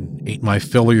trailside hut and ate my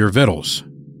fill of your victuals.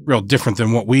 Real different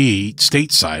than what we eat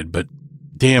stateside, but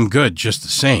damn good just the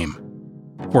same.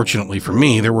 Fortunately for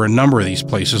me, there were a number of these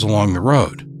places along the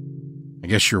road. I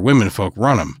guess your women folk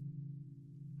run them.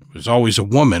 It was always a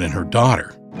woman and her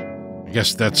daughter. I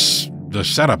guess that's the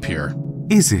setup here.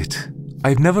 Is it?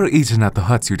 I've never eaten at the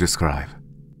huts you describe.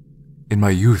 In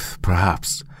my youth,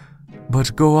 perhaps.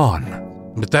 But go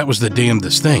on. But that was the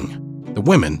damnedest thing. The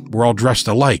women were all dressed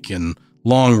alike in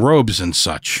long robes and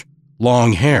such.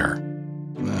 Long hair.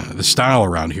 The style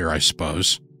around here, I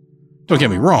suppose. Don't get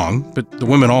me wrong, but the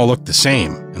women all looked the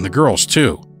same, and the girls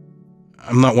too.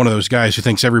 I'm not one of those guys who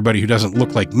thinks everybody who doesn't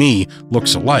look like me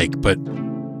looks alike, but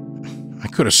I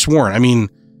could have sworn,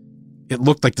 it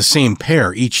looked like the same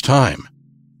pair each time.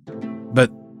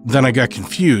 But then I got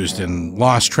confused and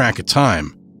lost track of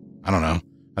time. I don't know.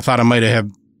 I thought I might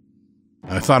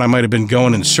have been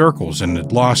going in circles and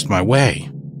had lost my way.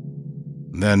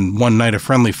 And then one night a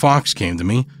friendly fox came to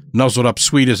me, nuzzled up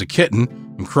sweet as a kitten,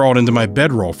 and crawled into my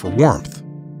bedroll for warmth.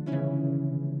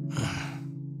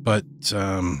 But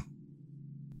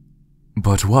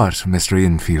what, Mr.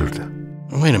 Enfield?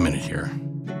 Wait a minute here.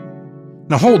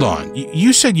 Now hold on.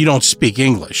 You said you don't speak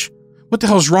English. What the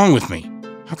hell's wrong with me?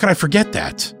 How could I forget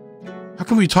that? How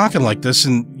can we be talking like this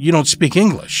and you don't speak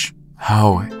English?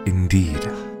 How indeed.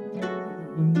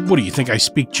 What do you think, I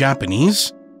speak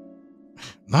Japanese?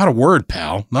 Not a word,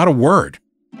 pal, not a word.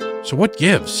 So what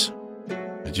gives?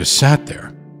 I just sat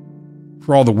there.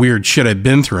 For all the weird shit I'd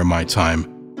been through in my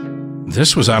time,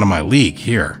 this was out of my league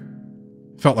here.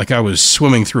 Felt like I was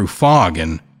swimming through fog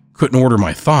and couldn't order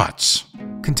my thoughts.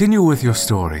 Continue with your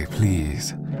story,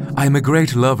 please. I am a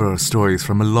great lover of stories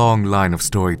from a long line of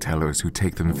storytellers who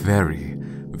take them very,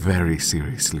 very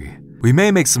seriously. We may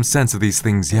make some sense of these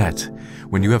things yet,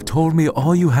 when you have told me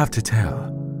all you have to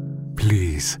tell.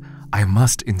 Please, I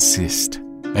must insist.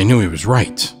 I knew he was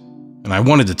right, and I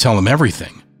wanted to tell him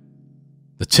everything.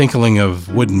 The tinkling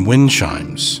of wooden wind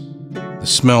chimes, the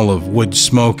smell of wood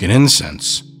smoke and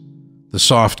incense, the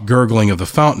soft gurgling of the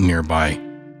fountain nearby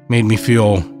made me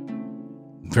feel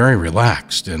very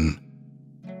relaxed and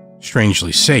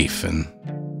strangely safe and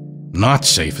not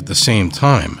safe at the same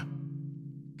time.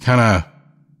 Kinda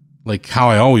like how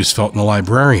I always felt in a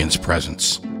librarian's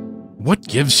presence. What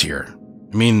gives here?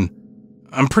 I mean,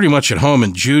 I'm pretty much at home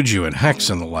in juju and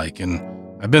hex and the like, and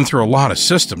I've been through a lot of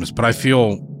systems, but I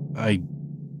feel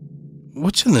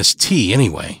What's in this tea,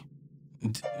 anyway?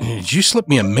 Did you slip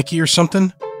me a Mickey or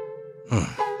something?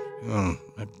 My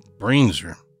brains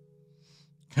are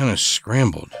kind of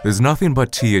scrambled. There's nothing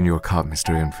but tea in your cup,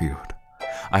 Mr. Enfield.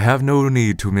 I have no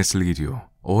need to mislead you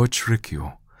or trick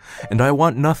you, and I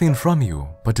want nothing from you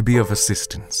but to be of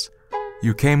assistance.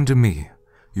 You came to me.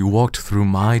 You walked through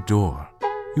my door.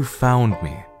 You found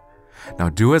me. Now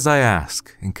do as I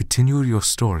ask and continue your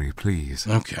story, please.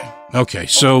 Okay.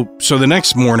 So the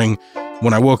next morning,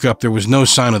 when I woke up, there was no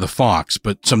sign of the fox,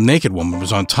 but some naked woman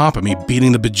was on top of me,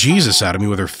 beating the bejesus out of me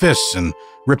with her fists and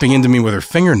ripping into me with her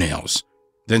fingernails.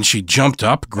 Then she jumped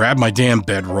up, grabbed my damn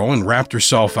bedroll, and wrapped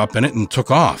herself up in it and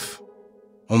took off.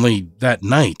 Only that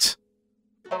night,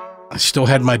 I still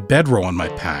had my bedroll in my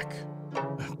pack.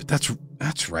 But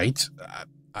that's right.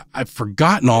 I've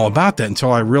forgotten all about that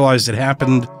until I realized it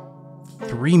happened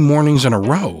 3 mornings in a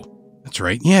row. That's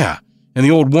right, yeah. And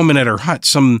the old woman at her hut,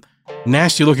 some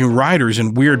nasty-looking riders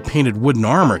in weird painted wooden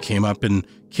armor came up and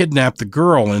kidnapped the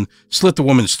girl and slit the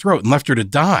woman's throat and left her to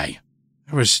die.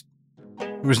 There was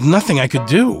nothing I could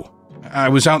do. I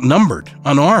was outnumbered,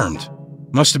 unarmed.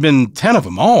 Must have been 10 of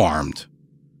them, all armed.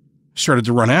 I started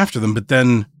to run after them, but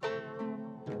then...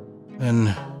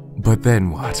 But then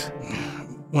what?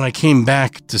 When I came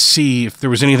back to see if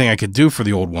there was anything I could do for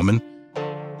the old woman,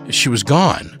 she was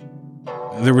gone.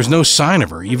 There was no sign of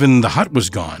her. Even the hut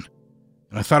was gone.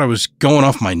 And I thought I was going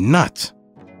off my nut.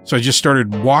 So I just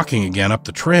started walking again up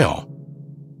the trail.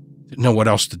 Didn't know what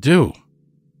else to do.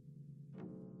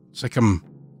 It's like I'm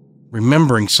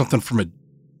remembering something from a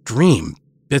dream,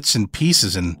 bits and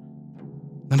pieces, and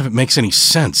none of it makes any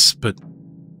sense, but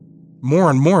more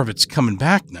and more of it's coming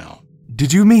back now.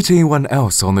 Did you meet anyone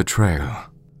else on the trail?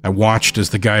 I watched as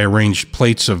the guy arranged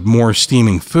plates of more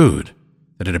steaming food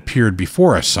that had appeared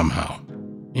before us somehow.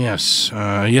 Yes,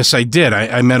 I did.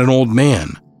 I met an old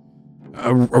man.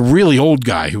 A really old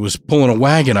guy who was pulling a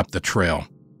wagon up the trail.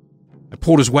 I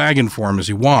pulled his wagon for him as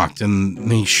he walked,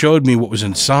 and he showed me what was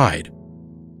inside.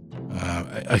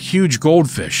 A huge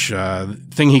goldfish,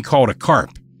 thing he called a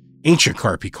carp. Ancient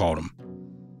carp, he called him.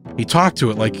 He talked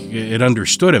to it like it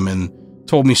understood him and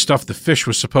told me stuff the fish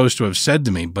was supposed to have said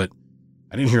to me, but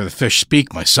I didn't hear the fish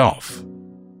speak myself.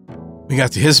 We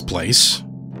got to his place,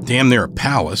 damn near a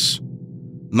palace.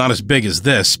 Not as big as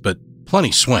this, but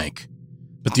plenty swank.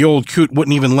 But the old coot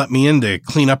wouldn't even let me in to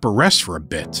clean up or rest for a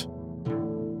bit.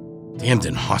 Damned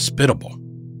inhospitable.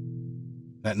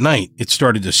 That night, it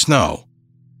started to snow.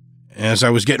 As I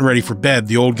was getting ready for bed,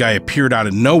 the old guy appeared out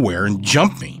of nowhere and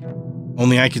jumped me.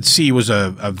 Only I could see he was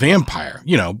a vampire,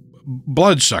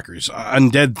 bloodsuckers,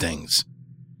 undead things.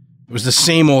 It was the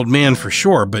same old man for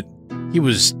sure, but he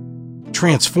was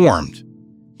transformed.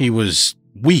 He was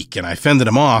weak, and I fended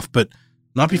him off, but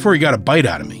not before he got a bite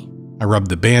out of me. I rubbed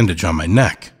the bandage on my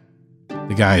neck.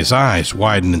 The guy's eyes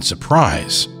widened in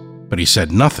surprise, but he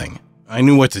said nothing. I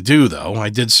knew what to do, though. I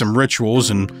did some rituals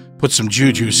and put some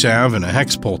juju salve and a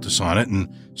hex poultice on it, and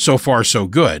so far so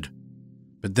good.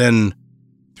 But then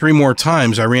 3 more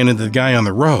times I ran into the guy on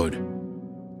the road.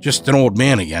 Just an old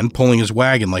man again, pulling his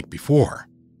wagon like before.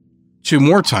 2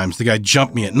 more times the guy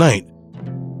jumped me at night.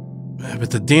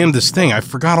 But the damnedest thing, I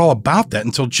forgot all about that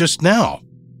until just now.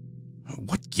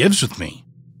 What gives with me?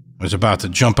 I was about to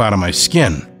jump out of my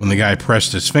skin when the guy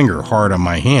pressed his finger hard on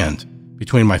my hand,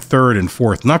 between my 3rd and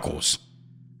 4th knuckles,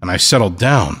 and I settled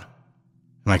down,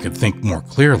 and I could think more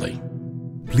clearly.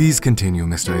 Please continue,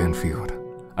 Mr. Enfield.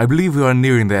 I believe we are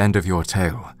nearing the end of your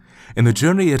tale, and the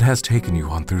journey it has taken you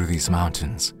on through these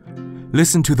mountains.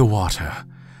 Listen to the water.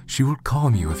 She will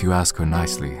calm you if you ask her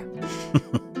nicely.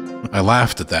 I I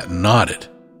laughed at that and nodded.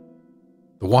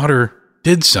 The water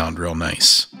did sound real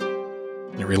nice.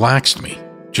 It relaxed me,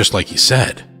 just like he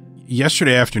said.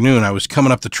 Yesterday afternoon, I was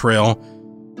coming up the trail,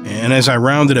 and as I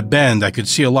rounded a bend, I could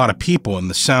see a lot of people and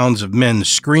the sounds of men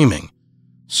screaming.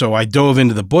 So I dove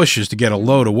into the bushes to get a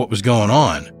load of what was going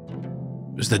on.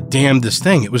 It was the damnedest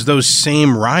thing. It was those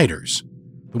same riders,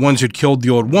 the ones who'd killed the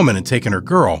old woman and taken her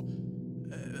girl.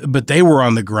 But they were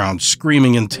on the ground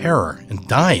screaming in terror and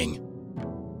dying.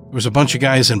 There was a bunch of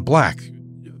guys in black,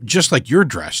 just like you're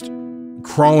dressed,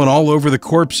 crawling all over the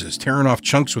corpses, tearing off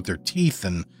chunks with their teeth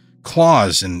and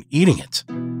claws and eating it.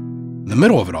 In the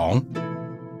middle of it all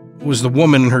was the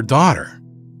woman and her daughter,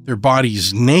 their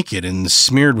bodies naked and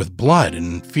smeared with blood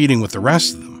and feeding with the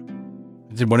rest of them.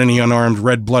 I did what any unarmed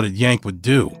red-blooded Yank would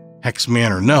do, hex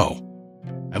man or no.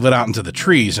 I lit out into the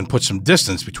trees and put some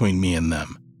distance between me and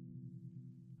them.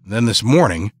 Then this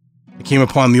morning, I came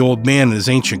upon the old man and his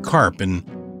ancient carp, and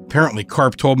apparently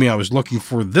Carp told me I was looking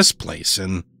for this place,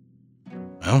 and,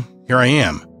 well, here I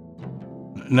am.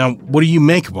 Now, what do you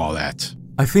make of all that?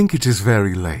 I think it is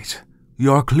very late.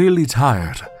 You are clearly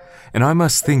tired, and I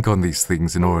must think on these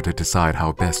things in order to decide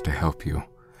how best to help you,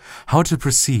 how to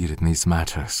proceed in these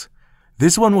matters.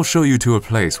 This one will show you to a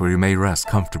place where you may rest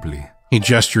comfortably. He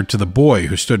gestured to the boy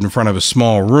who stood in front of a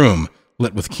small room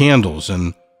lit with candles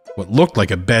and what looked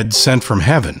like a bed sent from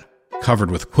heaven,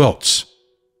 covered with quilts.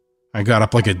 I got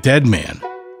up like a dead man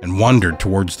and wandered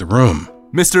towards the room.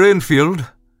 Mr. Enfield,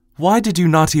 why did you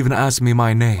not even ask me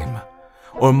my name,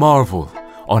 or marvel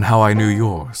on how I knew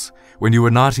yours, when you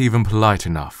were not even polite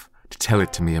enough to tell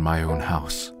it to me in my own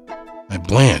house? I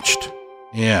blanched.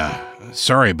 Yeah,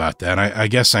 sorry about that. I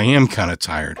guess I am kind of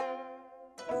tired.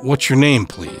 What's your name,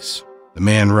 please? The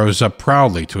man rose up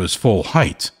proudly to his full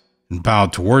height and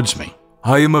bowed towards me.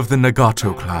 I am of the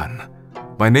Nagato clan.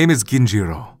 My name is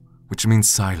Ginjiro, which means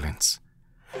silence.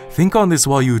 Think on this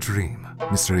while you dream,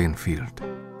 Mr. Enfield.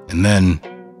 And then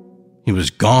he was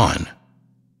gone,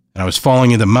 and I was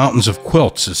falling into mountains of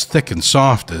quilts as thick and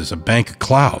soft as a bank of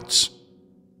clouds.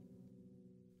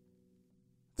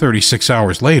 36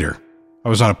 hours later, I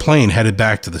was on a plane headed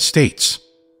back to the States,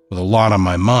 with a lot on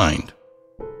my mind.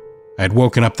 I had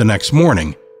woken up the next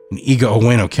morning in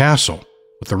Iga Castle,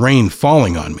 with the rain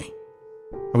falling on me.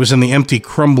 I was in the empty,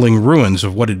 crumbling ruins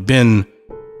of what had been,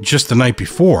 just the night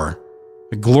before,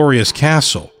 a glorious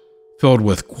castle filled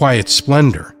with quiet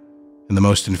splendor and the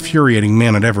most infuriating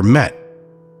man I'd ever met,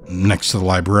 next to the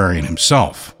librarian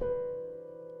himself.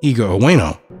 Iga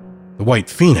Ueno, the White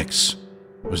Phoenix,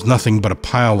 was nothing but a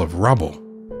pile of rubble,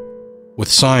 with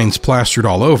signs plastered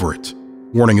all over it,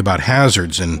 warning about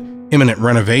hazards and imminent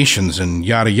renovations and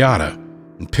yada yada,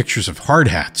 and pictures of hard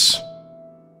hats.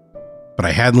 But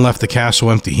I hadn't left the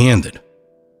castle empty-handed.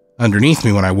 Underneath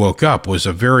me when I woke up was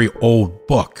a very old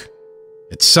book,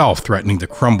 itself threatening to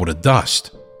crumble to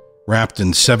dust, wrapped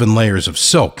in 7 layers of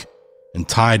silk and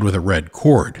tied with a red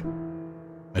cord.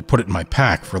 I'd put it in my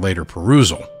pack for later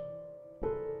perusal.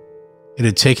 It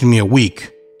had taken me a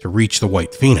week to reach the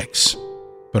White Phoenix,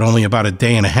 but only about a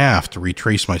day and a half to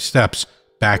retrace my steps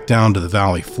back down to the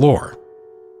valley floor.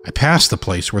 I passed the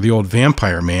place where the old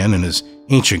vampire man and his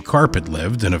ancient carp had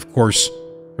lived, and of course,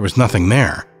 there was nothing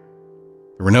there.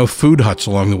 There were no food huts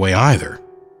along the way either.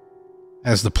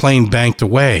 As the plane banked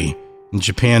away and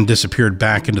Japan disappeared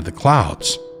back into the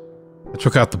clouds, I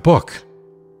took out the book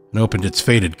and opened its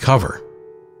faded cover.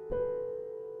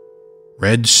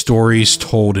 Red Stories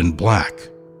Told in Black.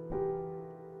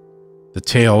 The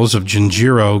tales of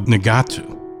Ginjiro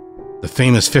Nagato, the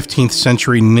famous 15th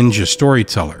century ninja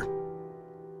storyteller.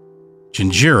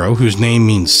 Ginjiro, whose name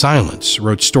means silence,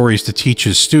 wrote stories to teach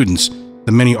his students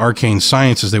the many arcane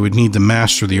sciences they would need to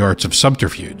master the arts of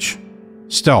subterfuge,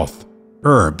 stealth,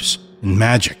 herbs, and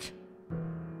magic.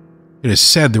 It is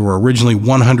said there were originally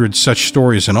 100 such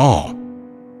stories in all,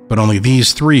 but only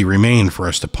these 3 remain for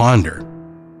us to ponder.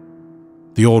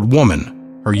 The old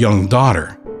woman, her young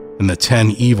daughter, and the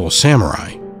 10 evil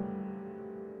samurai.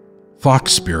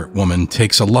 Fox Spirit Woman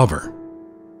takes a lover.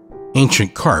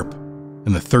 Ancient Carp,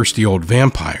 and the thirsty old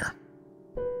vampire.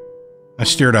 I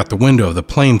stared out the window of the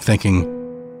plane thinking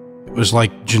it was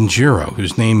like Ginjiro,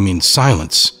 whose name means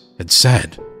silence, had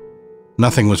said.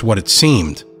 Nothing was what it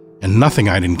seemed, and nothing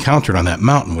I'd encountered on that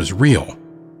mountain was real.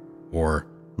 Or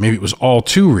maybe it was all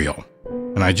too real,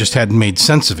 and I just hadn't made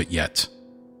sense of it yet.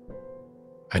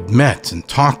 I'd met and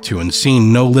talked to and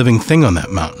seen no living thing on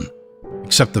that mountain,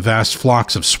 except the vast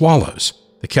flocks of swallows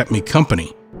that kept me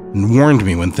company and warned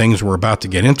me when things were about to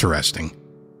get interesting.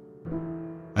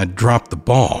 I'd dropped the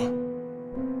ball.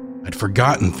 I'd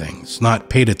forgotten things, not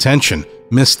paid attention,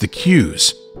 missed the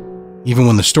cues, even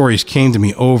when the stories came to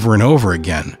me over and over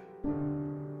again.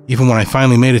 Even when I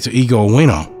finally made it to Iga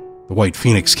Province, the White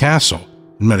Phoenix Castle,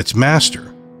 and met its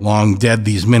master, long dead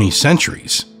these many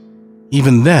centuries,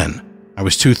 even then, I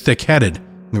was too thick-headed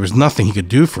and there was nothing he could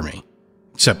do for me,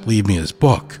 except leave me his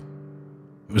book.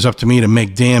 It was up to me to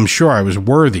make damn sure I was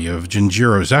worthy of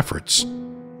Jinjiro's efforts,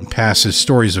 and pass his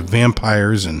stories of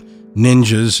vampires and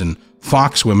ninjas and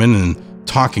foxwomen and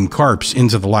talking carps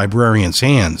into the librarian's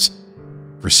hands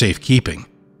for safekeeping,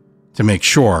 to make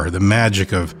sure the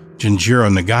magic of Jinjiro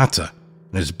Nagata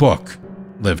and his book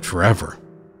lived forever.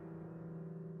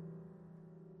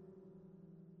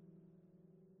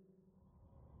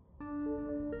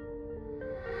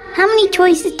 How many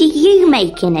choices do you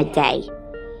make in a day?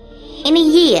 In a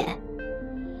year?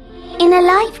 In a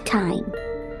lifetime?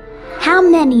 How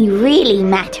many really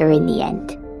matter in the end?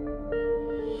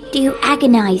 Do you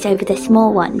agonize over the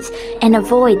small ones and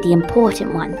avoid the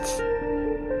important ones?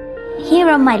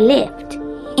 Here on my lift,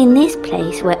 in this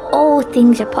place where all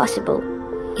things are possible,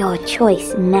 your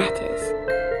choice matters.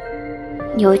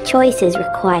 Your choices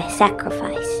require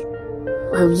sacrifice.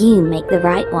 Will you make the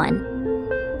right one?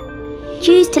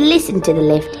 Choose to listen to The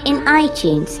Lift in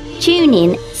iTunes,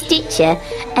 TuneIn, Stitcher,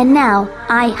 and now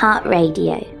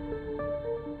iHeartRadio.